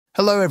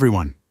Hello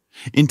everyone.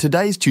 In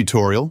today's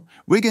tutorial,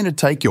 we're going to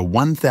take your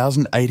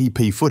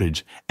 1080p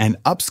footage and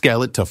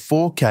upscale it to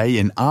 4K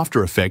in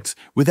After Effects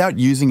without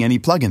using any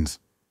plugins.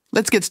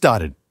 Let's get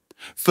started.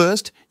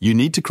 First, you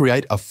need to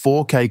create a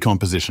 4K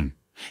composition.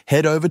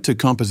 Head over to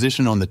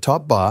Composition on the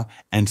top bar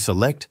and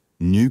select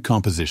New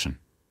Composition.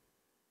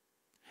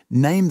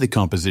 Name the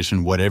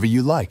composition whatever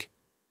you like.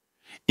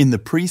 In the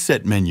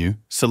Preset menu,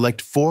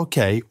 select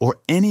 4K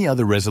or any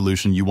other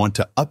resolution you want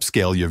to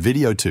upscale your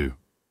video to.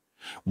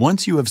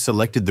 Once you have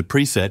selected the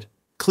preset,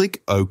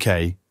 click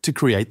OK to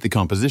create the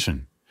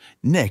composition.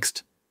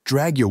 Next,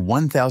 drag your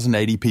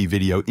 1080p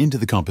video into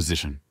the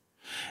composition.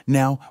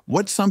 Now,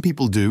 what some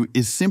people do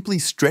is simply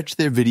stretch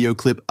their video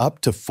clip up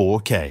to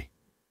 4K.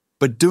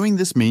 But doing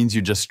this means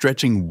you're just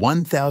stretching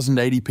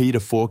 1080p to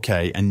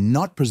 4K and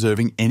not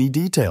preserving any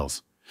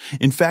details.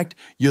 In fact,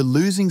 you're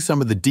losing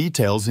some of the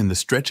details in the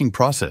stretching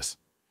process.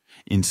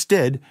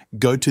 Instead,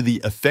 go to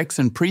the Effects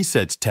and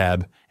Presets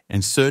tab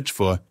and search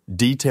for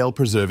Detail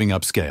Preserving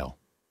Upscale.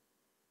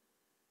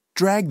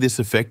 Drag this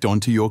effect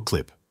onto your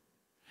clip.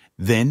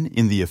 Then,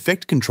 in the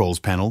Effect Controls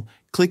panel,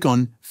 click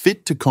on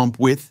Fit to Comp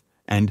Width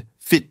and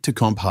Fit to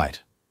Comp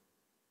Height.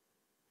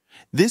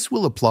 This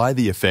will apply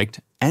the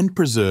effect and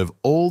preserve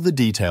all the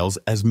details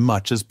as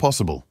much as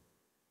possible.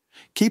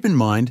 Keep in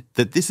mind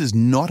that this is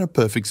not a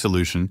perfect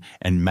solution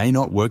and may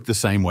not work the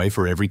same way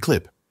for every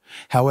clip.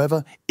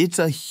 However, it's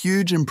a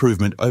huge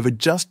improvement over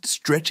just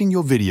stretching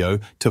your video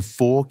to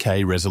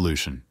 4K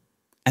resolution.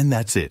 And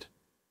that's it.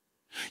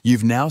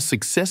 You've now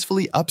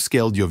successfully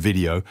upscaled your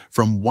video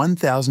from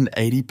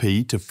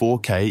 1080p to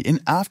 4K in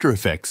After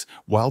Effects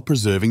while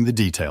preserving the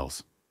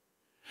details.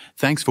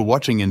 Thanks for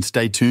watching and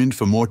stay tuned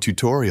for more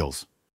tutorials.